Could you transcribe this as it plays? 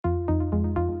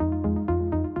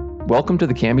Welcome to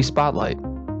the Kambi Spotlight.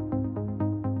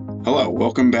 Hello,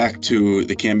 welcome back to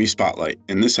the Kambi Spotlight.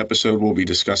 In this episode, we'll be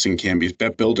discussing Kambi's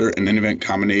bet builder and in-event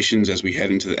combinations as we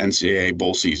head into the NCAA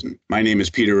bowl season. My name is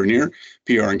Peter Rainier,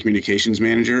 PR and Communications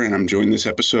Manager, and I'm joined this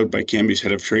episode by Kambi's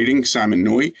Head of Trading, Simon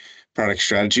Noy, Product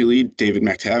Strategy Lead, David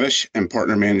McTavish, and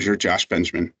Partner Manager, Josh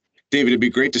Benjamin. David, it'd be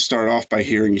great to start off by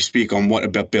hearing you speak on what a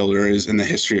bet builder is and the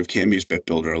history of Kambi's bet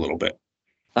builder a little bit.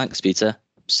 Thanks, Peter.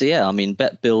 So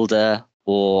bet builder,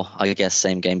 or I guess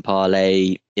same game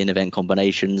parlay, in-event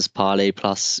combinations, parlay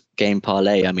plus game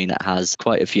parlay. It has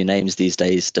quite a few names these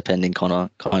days, depending kind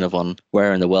of on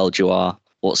where in the world you are,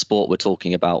 what sport we're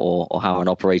talking about, or how an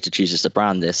operator chooses to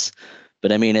brand this.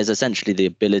 But it's essentially the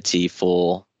ability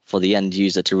for the end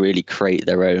user to really create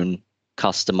their own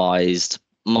customized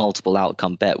multiple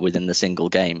outcome bet within the single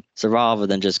game. So rather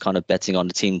than just kind of betting on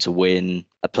a team to win,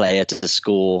 a player to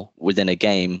score within a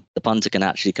game, the punter can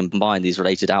actually combine these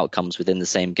related outcomes within the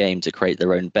same game to create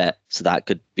their own bet. So that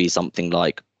could be something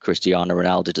like Cristiano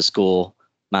Ronaldo to score,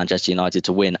 Manchester United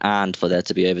to win, and for there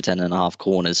to be over 10.5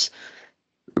 corners.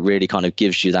 It really kind of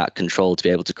gives you that control to be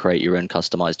able to create your own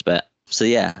customized bet. So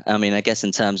I guess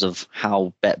in terms of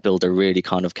how Bet Builder really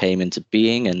kind of came into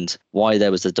being and why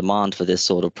there was a demand for this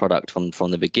sort of product from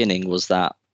the beginning was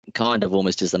that kind of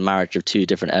almost is the marriage of two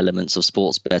different elements of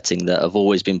sports betting that have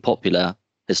always been popular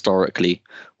historically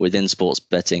within sports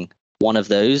betting. One of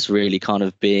those really kind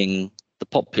of being the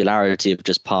popularity of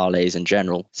just parlays in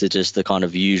general. So just the kind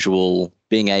of usual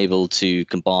being able to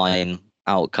combine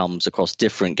outcomes across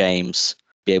different games,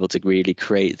 be able to really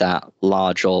create that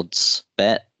large odds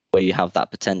bet where you have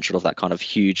that potential of that kind of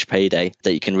huge payday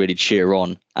that you can really cheer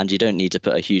on. And you don't need to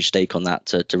put a huge stake on that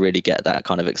to really get that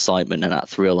kind of excitement and that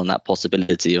thrill and that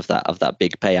possibility of that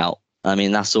big payout.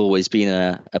 That's always been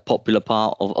a popular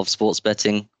part of sports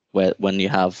betting, where when you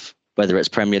have, whether it's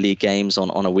Premier League games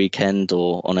on a weekend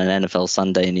or on an NFL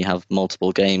Sunday, and you have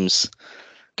multiple games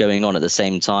going on at the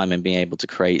same time and being able to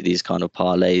create these kind of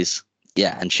parlays,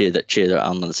 and cheer that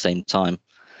on at the same time.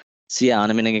 So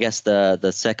I guess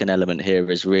the second element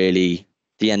here is really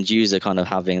the end user kind of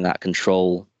having that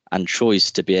control and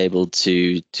choice to be able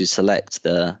to select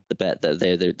the bet that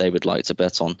they would like to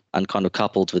bet on. And kind of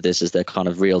coupled with this is their kind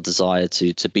of real desire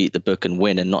to beat the book and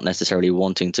win, and not necessarily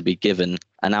wanting to be given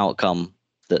an outcome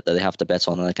that they have to bet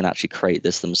on, and they can actually create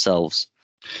this themselves.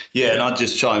 Yeah, and I'd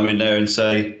just chime in there and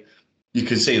say you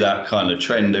can see that kind of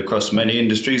trend across many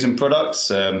industries and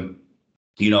products.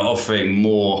 Offering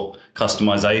more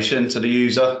customization to the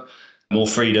user, more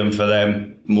freedom for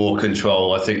them, more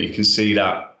control. I think you can see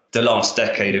that the last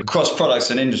decade across products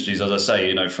and industries, as I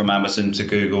say, from Amazon to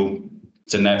Google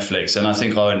to Netflix. And I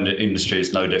think our industry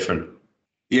is no different.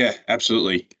 Yeah,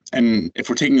 absolutely. And if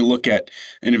we're taking a look at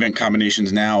in-event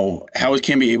combinations now, how is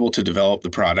Kambi able to develop the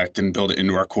product and build it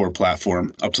into our core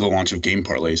platform up to the launch of Game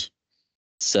Parlays?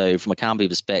 So from a Kambi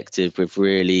perspective, we've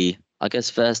really, I guess,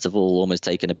 first of all, almost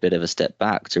taken a bit of a step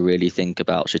back to really think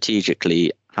about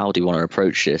strategically, how do you want to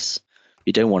approach this?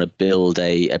 You don't want to build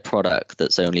a product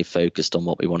that's only focused on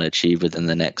what we want to achieve within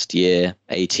the next year,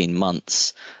 18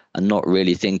 months, and not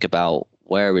really think about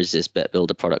where is this bet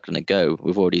builder product going to go.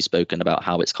 We've already spoken about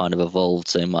how it's kind of evolved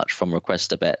so much from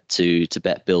request a bet to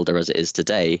bet builder as it is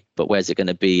today, but where's it going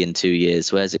to be in 2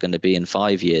 years? Where's it going to be in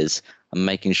 5 years? And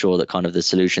making sure that kind of the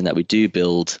solution that we do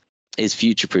build is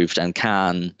future-proofed and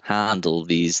can handle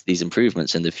these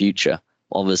improvements in the future.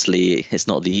 Obviously, it's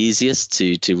not the easiest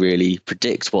to really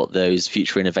predict what those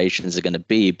future innovations are going to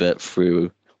be, but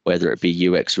through whether it be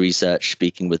UX research,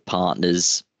 speaking with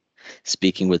partners,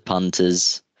 speaking with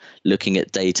punters, looking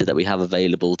at data that we have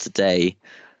available today,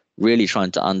 really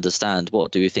trying to understand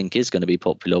what do we think is going to be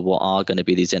popular, what are going to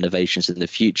be these innovations in the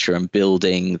future, and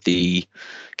building the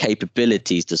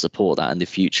capabilities to support that in the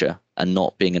future, and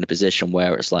not being in a position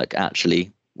where it's like,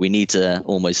 actually, we need to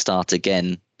almost start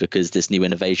again because this new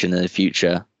innovation in the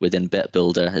future within Bet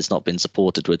Builder has not been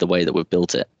supported with the way that we've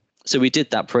built it. So we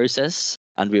did that process,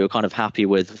 and we were kind of happy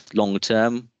with long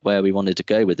term where we wanted to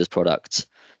go with this product.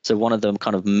 So one of the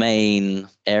kind of main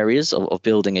areas of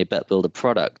building a Bet Builder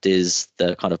product is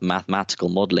the kind of mathematical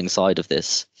modeling side of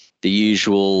this. The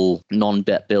usual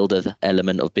non-Bet Builder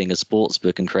element of being a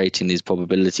sportsbook and creating these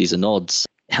probabilities and odds,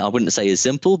 I wouldn't say is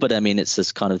simple, but it's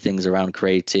just kind of things around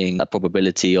creating a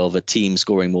probability of a team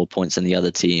scoring more points than the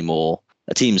other team, or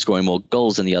a team scoring more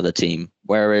goals than the other team.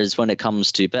 Whereas when it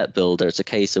comes to Bet Builder, it's a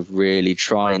case of really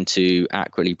trying to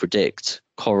accurately predict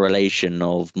correlation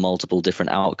of multiple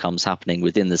different outcomes happening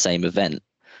within the same event,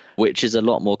 which is a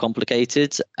lot more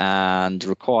complicated and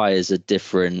requires a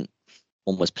different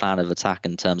almost plan of attack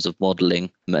in terms of modeling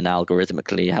and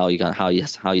algorithmically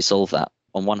how you solve that.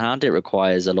 On one hand, it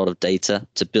requires a lot of data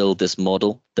to build this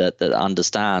model that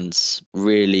understands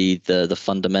really the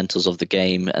fundamentals of the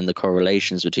game and the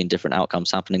correlations between different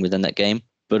outcomes happening within that game.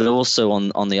 But also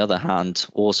on the other hand,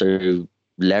 also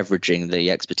leveraging the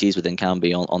expertise within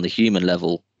Kambi on the human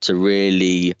level to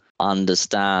really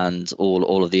understand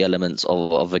all of the elements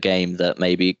of a game that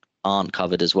maybe aren't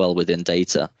covered as well within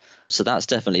data. So that's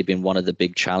definitely been one of the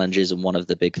big challenges and one of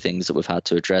the big things that we've had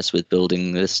to address with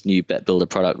building this new bet builder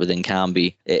product within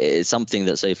Kambi. It's something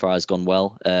that so far has gone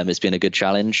well. It's been a good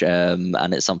challenge, and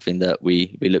it's something that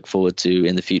we look forward to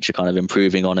in the future, kind of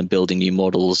improving on and building new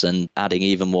models and adding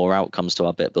even more outcomes to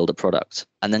our bet builder product.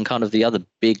 And then kind of the other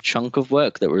big chunk of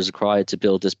work that was required to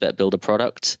build this bet builder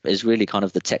product is really kind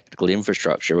of the technical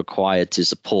infrastructure required to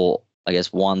support, I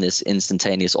guess, one, this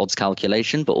instantaneous odds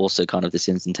calculation, but also kind of this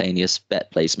instantaneous bet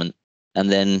placement. And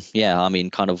then, yeah, I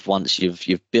mean, kind of once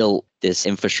you've built this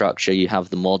infrastructure, you have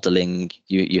the modeling,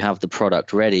 you have the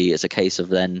product ready. It's a case of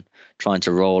then trying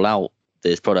to roll out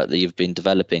this product that you've been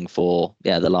developing for,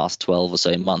 the last 12 or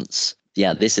so months.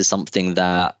 Yeah, this is something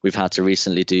that we've had to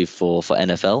recently do for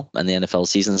NFL and the NFL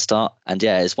season start. And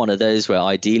yeah, it's one of those where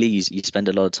ideally you spend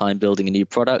a lot of time building a new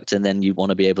product and then you want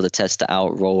to be able to test it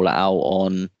out, roll it out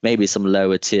on maybe some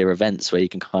lower tier events where you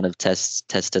can kind of test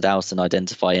it out and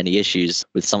identify any issues.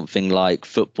 With something like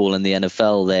football and the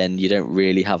NFL, then you don't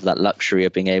really have that luxury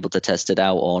of being able to test it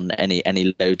out on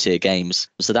any low tier games.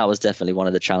 So that was definitely one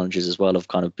of the challenges as well of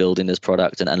kind of building this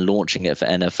product and launching it for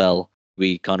NFL.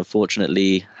 We kind of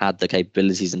fortunately had the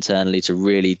capabilities internally to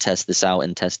really test this out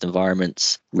in test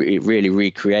environments, really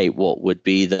recreate what would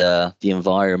be the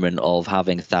environment of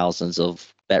having thousands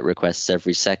of bet requests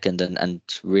every second and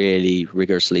really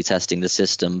rigorously testing the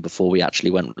system before we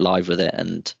actually went live with it.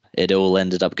 And it all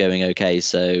ended up going okay.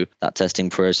 So that testing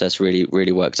process really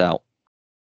worked out.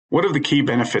 What have the key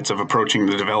benefits of approaching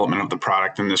the development of the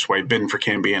product in this way been for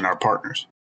Kambi and our partners?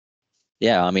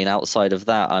 Yeah, I mean, outside of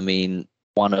that, I mean,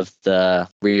 one of the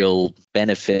real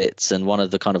benefits and one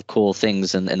of the kind of core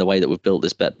things in the way that we've built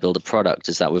this bet builder product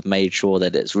is that we've made sure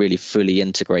that it's really fully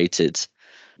integrated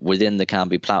within the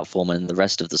Kambi platform and the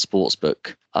rest of the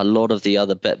sportsbook. A lot of the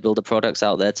other bet builder products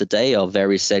out there today are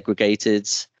very segregated,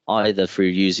 either through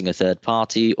using a third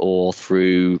party or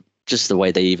through just the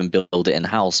way they even build it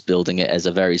in-house, building it as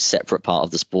a very separate part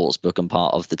of the sportsbook and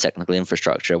part of the technical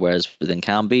infrastructure. Whereas within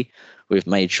Kambi, we've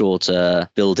made sure to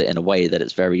build it in a way that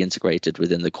it's very integrated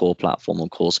within the core platform and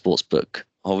core sportsbook.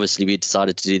 Obviously, we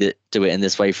decided to do it in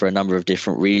this way for a number of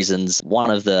different reasons.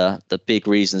 One of the big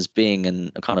reasons being,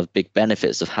 and kind of big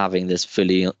benefits of having this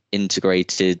fully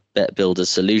integrated bet builder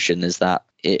solution, is that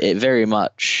it very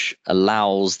much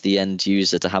allows the end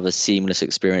user to have a seamless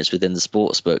experience within the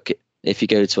sportsbook. If you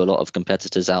go to a lot of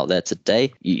competitors out there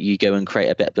today, you go and create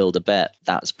a bet builder bet.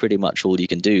 That's pretty much all you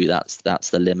can do. That's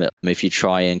the limit. If you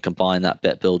try and combine that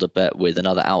bet builder bet with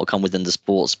another outcome within the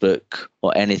sportsbook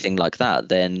or anything like that,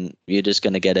 then you're just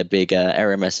going to get a big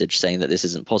error message saying that this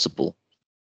isn't possible.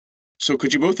 So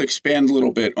could you both expand a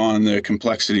little bit on the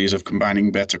complexities of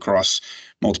combining bets across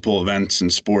multiple events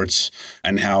and sports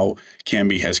and how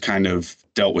Kambi has kind of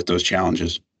dealt with those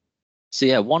challenges? So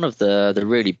yeah, one of the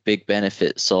really big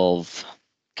benefits of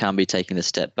Kambi taking a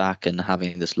step back and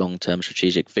having this long-term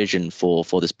strategic vision for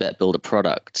this bet builder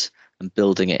product and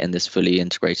building it in this fully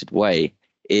integrated way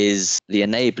is the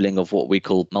enabling of what we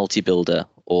call multi-builder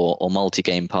or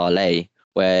multi-game parlay,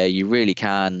 where you really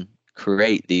can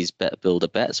create these bet builder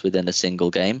bets within a single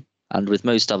game. And with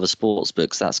most other sports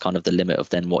books, that's kind of the limit of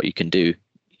then what you can do.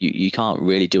 You can't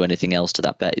really do anything else to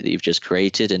that bet that you've just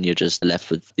created, and you're just left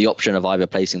with the option of either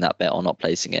placing that bet or not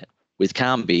placing it. With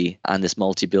Kambi and this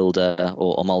multi-builder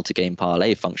or multi-game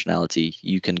parlay functionality,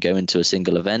 you can go into a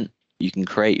single event, you can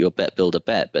create your bet builder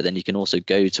bet, but then you can also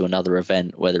go to another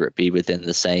event, whether it be within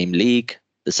the same league,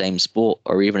 the same sport,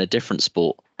 or even a different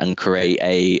sport, and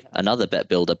create another bet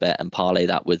builder bet and parlay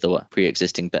that with the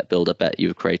pre-existing bet builder bet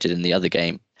you've created in the other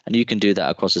game. And you can do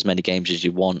that across as many games as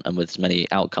you want and with as many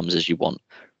outcomes as you want,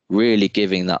 really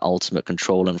giving that ultimate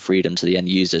control and freedom to the end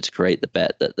user to create the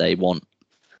bet that they want.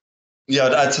 Yeah,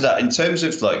 I'd add to that in terms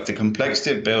of like the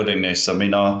complexity of building this. I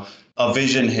mean, our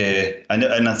vision here, and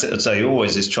I'd say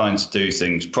always, is trying to do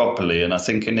things properly. And I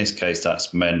think in this case,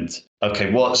 that's meant,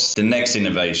 okay, what's the next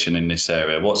innovation in this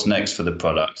area? What's next for the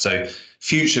product? So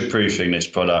future-proofing this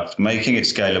product, making it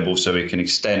scalable so we can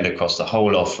extend across the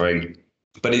whole offering.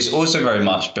 But it's also very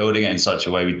much building it in such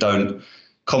a way we don't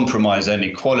compromise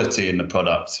any quality in the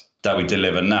product that we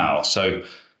deliver now. So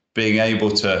being able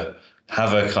to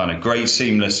have a kind of great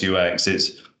seamless UX,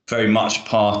 it's very much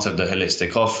part of the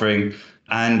holistic offering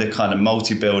and the kind of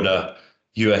multi-builder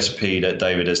USP that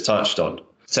David has touched on.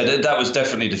 So that was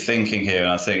definitely the thinking here.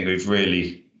 And I think we've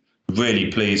really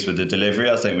pleased with the delivery.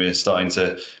 I think we're starting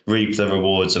to reap the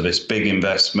rewards of this big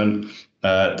investment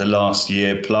the last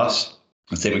year plus.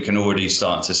 I think we can already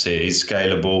start to see it's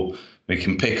scalable. We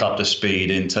can pick up the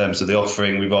speed in terms of the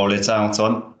offering we roll it out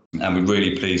on. And we're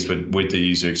really pleased with the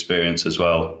user experience as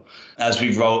well. As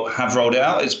we have rolled it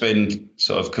out, it's been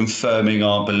sort of confirming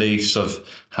our beliefs of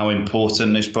how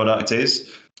important this product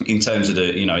is in terms of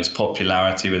its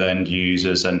popularity with end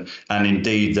users and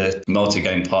indeed the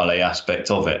multi-game parlay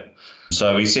aspect of it.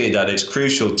 So we see that it's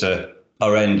crucial to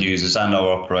our end users and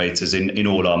our operators in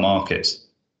all our markets.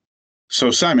 So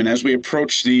Simon, as we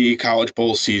approach the college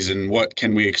bowl season, what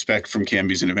can we expect from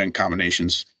Kambi's and event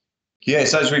combinations?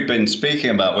 Yes, as we've been speaking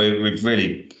about, we've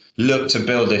really looked to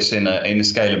build this in a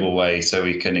scalable way so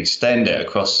we can extend it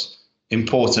across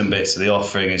important bits of the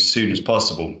offering as soon as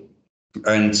possible.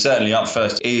 And certainly up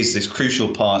first is this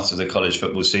crucial part of the college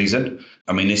football season.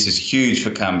 I mean, this is huge for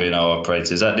Kambi and our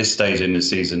operators. At this stage in the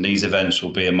season, these events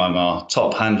will be among our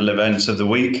top handle events of the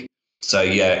week. So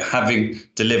yeah, having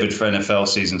delivered for NFL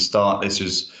season start, this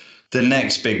was the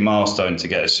next big milestone to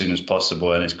get as soon as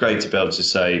possible. And it's great to be able to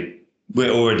say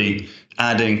we're already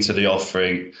adding to the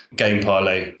offering Game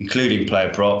Parlay, including player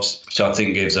props, which I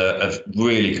think gives a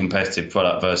really competitive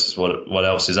product versus what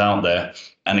else is out there.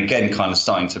 And again, kind of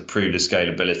starting to prove the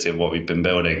scalability of what we've been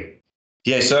building.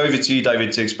 Yeah, so over to you,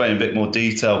 David, to explain a bit more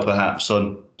detail perhaps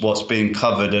on what's being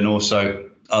covered and also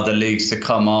other leagues to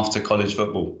come after college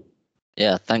football.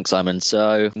 Yeah, thanks, Simon.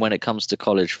 So when it comes to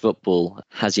college football,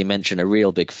 as you mentioned, a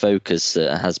real big focus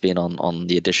has been on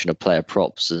the addition of player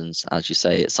props. And as you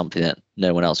say, it's something that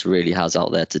no one else really has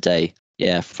out there today.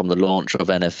 Yeah, from the launch of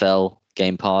NFL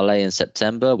Game Parlay in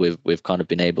September, we've kind of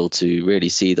been able to really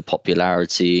see the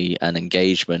popularity and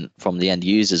engagement from the end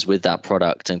users with that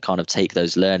product and kind of take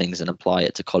those learnings and apply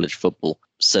it to college football.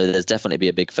 So there's definitely be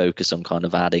a big focus on kind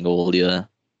of adding all your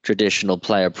traditional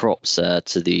player props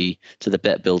to the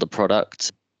Bet Builder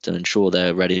product to ensure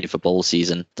they're ready for bowl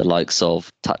season. The likes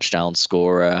of touchdown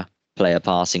scorer, player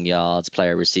passing yards,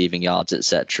 player receiving yards,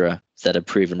 etc., that have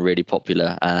proven really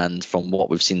popular. And from what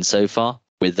we've seen so far,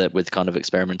 with kind of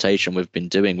experimentation we've been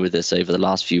doing with this over the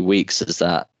last few weeks, is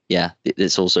that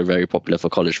it's also very popular for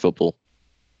college football.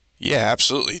 Yeah,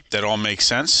 absolutely. That all makes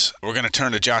sense. We're going to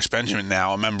turn to Josh Benjamin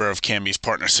now, a member of Kambi's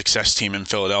partner success team in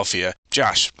Philadelphia.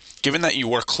 Josh, given that you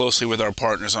work closely with our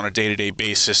partners on a day-to-day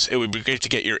basis, it would be great to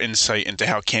get your insight into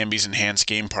how Kambi's enhanced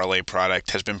Game Parlay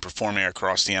product has been performing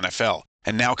across the NFL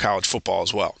and now college football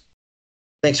as well.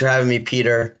 Thanks for having me,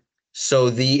 Peter.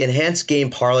 So the enhanced Game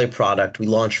Parlay product we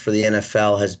launched for the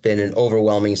NFL has been an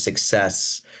overwhelming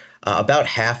success. About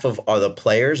half of the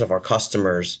players of our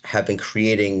customers have been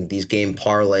creating these game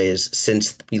parlays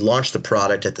since we launched the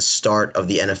product at the start of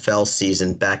the NFL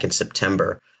season back in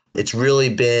September. It's really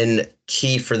been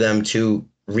key for them to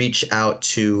reach out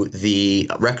to the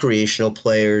recreational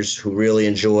players who really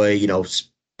enjoy,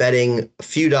 betting a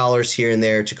few dollars here and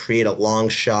there to create a long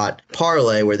shot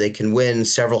parlay where they can win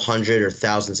several hundred or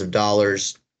thousands of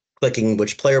dollars, clicking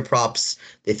which player props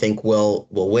they think will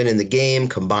win in the game,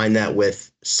 combine that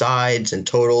with sides and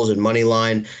totals and money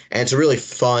line. And it's a really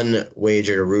fun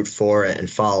wager to root for and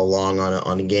follow along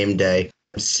on a game day.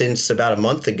 Since about a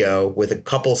month ago, with a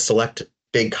couple select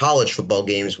big college football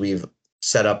games, we've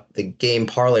set up the Game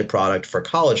Parlay product for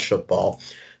college football,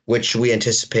 which we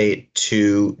anticipate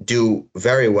to do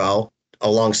very well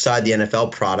alongside the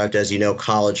NFL product. As you know,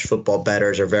 college football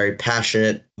bettors are very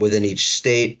passionate within each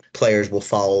state. Players will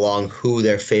follow along who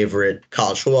their favorite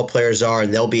college football players are,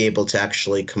 and they'll be able to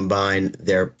actually combine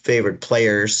their favorite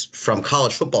players from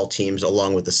college football teams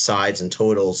along with the sides and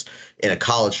totals in a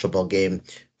college football game,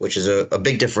 which is a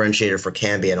big differentiator for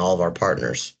Kambi and all of our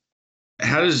partners.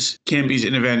 How does Kambi's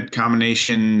in-event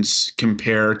combinations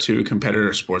compare to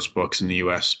competitor sports books in the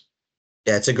U.S.?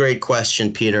 Yeah, it's a great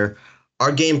question, Peter.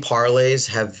 Our game parlays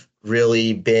have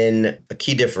really been a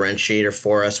key differentiator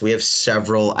for us. We have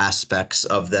several aspects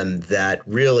of them that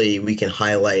really we can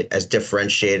highlight as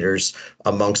differentiators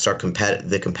amongst our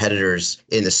the competitors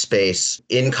in the space.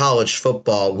 In college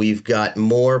football, we've got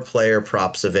more player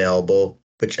props available,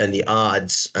 and the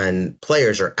odds and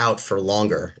players are out for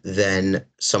longer than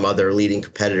some other leading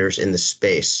competitors in the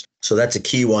space. So that's a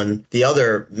key one. The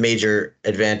other major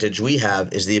advantage we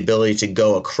have is the ability to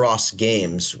go across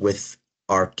games with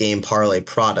our Game Parlay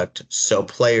product. So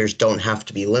players don't have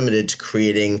to be limited to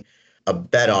creating a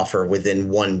bet offer within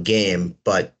one game,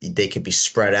 but they could be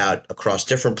spread out across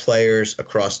different players,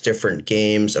 across different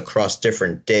games, across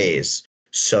different days.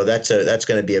 So that's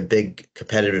going to be a big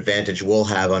competitive advantage we'll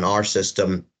have on our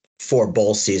system for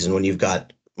bowl season when you've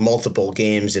got multiple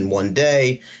games in one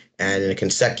day and in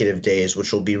consecutive days,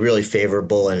 which will be really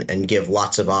favorable and give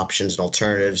lots of options and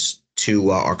alternatives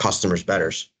to our customers'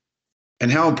 bettors.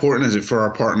 And how important is it for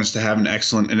our partners to have an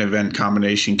excellent in-event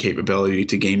combination capability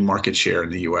to gain market share in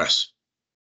the U.S.?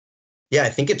 Yeah, I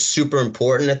think it's super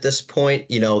important at this point.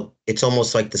 It's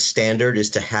almost like the standard is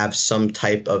to have some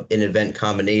type of in-event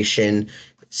combination,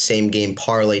 same game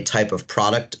parlay type of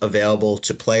product available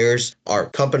to players. Our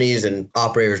companies and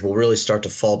operators will really start to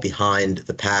fall behind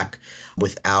the pack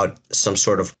without some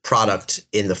sort of product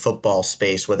in the football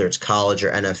space, whether it's college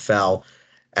or NFL.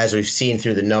 As we've seen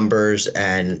through the numbers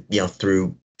and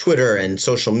through Twitter and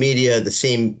social media,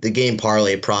 the game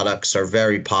parlay products are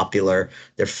very popular.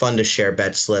 They're fun to share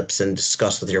bet slips and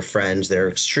discuss with your friends. They're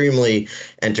extremely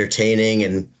entertaining,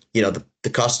 and the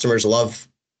customers love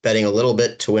betting a little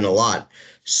bit to win a lot.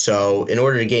 So in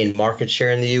order to gain market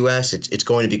share in the US, it's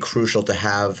going to be crucial to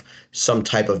have some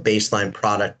type of baseline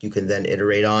product you can then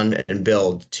iterate on and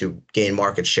build to gain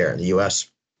market share in the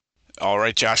US. All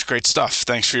right, Josh, great stuff.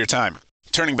 Thanks for your time.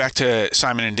 Turning back to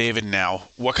Simon and David now,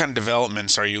 what kind of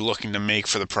developments are you looking to make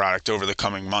for the product over the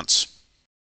coming months?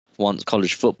 Once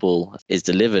college football is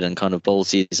delivered and kind of bowl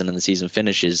season and the season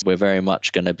finishes, we're very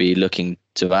much going to be looking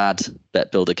to add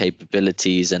bet builder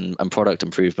capabilities and product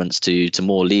improvements to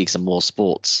more leagues and more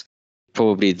sports.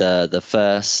 Probably the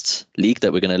first league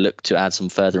that we're going to look to add some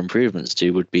further improvements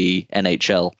to would be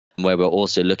NHL, where we're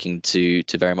also looking to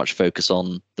very much focus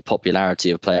on the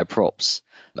popularity of player props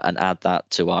and add that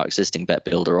to our existing bet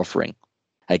builder offering.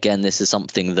 Again, this is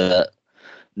something that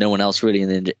no one else really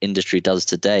in the industry does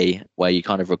today, where you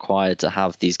kind of require to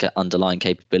have these underlying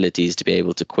capabilities to be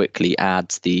able to quickly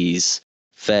add these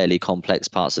fairly complex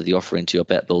parts of the offering to your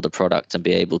bet builder product and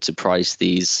be able to price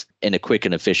these in a quick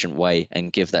and efficient way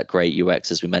and give that great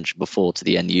UX, as we mentioned before, to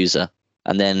the end user.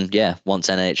 And then, once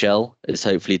NHL is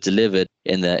hopefully delivered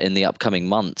in the upcoming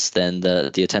months, then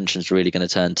the attention is really going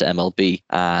to turn to MLB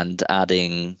and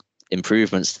adding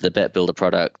improvements to the bet builder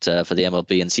product for the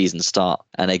MLB and season start.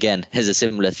 And again, here's a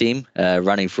similar theme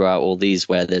running throughout all these,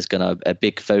 where there's going to a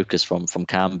big focus from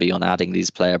Kambi on adding these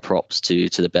player props to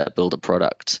the bet builder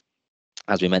product.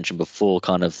 As we mentioned before,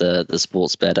 kind of the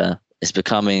sports bettor is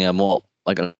becoming a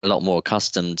lot more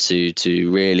accustomed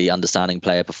to really understanding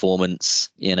player performance.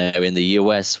 In the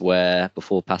US, where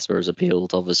before PASPA was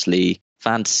appealed, obviously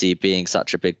fantasy being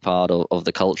such a big part of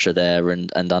the culture there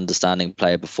and understanding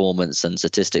player performance and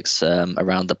statistics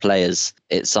around the players,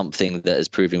 it's something that is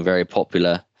proving very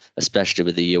popular, especially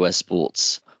with the US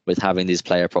sports, with having these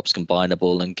player props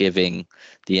combinable and giving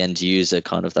the end user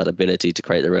kind of that ability to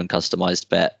create their own customized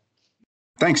bet.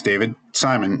 Thanks, David.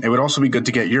 Simon, it would also be good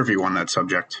to get your view on that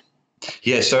subject.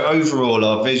 Yeah, so overall,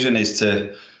 our vision is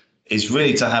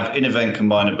really to have in-event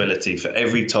combinability for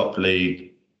every top league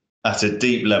at a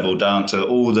deep level, down to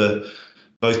all the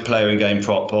both player and game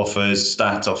prop offers,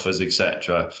 stat offers,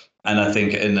 etc. And I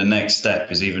think in the next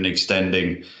step is even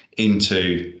extending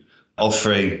into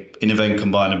offering in-event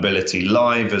combinability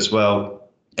live as well,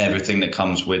 everything that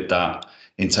comes with that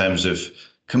in terms of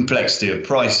complexity of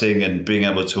pricing and being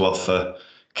able to offer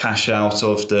cash out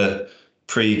of the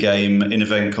pre-game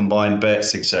in-event combined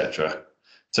bets, etc.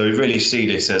 So we really see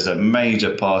this as a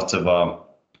major part of our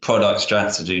product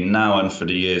strategy now and for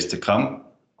the years to come.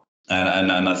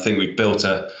 And I think we've built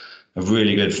a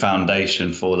really good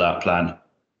foundation for that plan.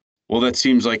 Well, that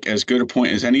seems like as good a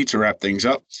point as any to wrap things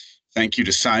up. Thank you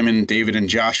to Simon, David, and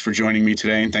Josh for joining me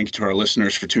today, and thank you to our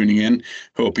listeners for tuning in.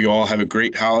 Hope you all have a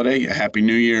great holiday, a happy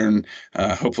new year, and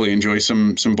hopefully enjoy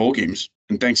some bowl games.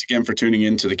 And thanks again for tuning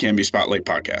in to the Kambi Spotlight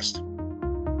podcast.